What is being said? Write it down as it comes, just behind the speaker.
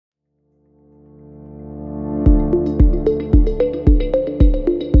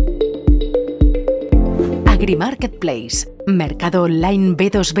Agri Marketplace, mercado online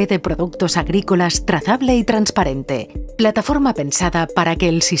B2B de productos agrícolas trazable y transparente. Plataforma pensada para que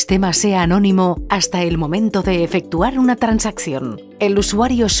el sistema sea anónimo hasta el momento de efectuar una transacción. El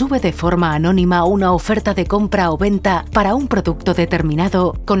usuario sube de forma anónima una oferta de compra o venta para un producto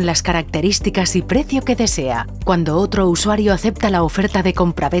determinado con las características y precio que desea. Cuando otro usuario acepta la oferta de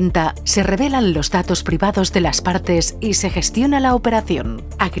compra-venta, se revelan los datos privados de las partes y se gestiona la operación.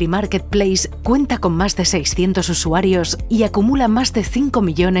 Agri Marketplace cuenta con más de 600 usuarios y acumula más de 5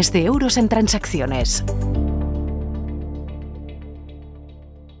 millones de euros en transacciones.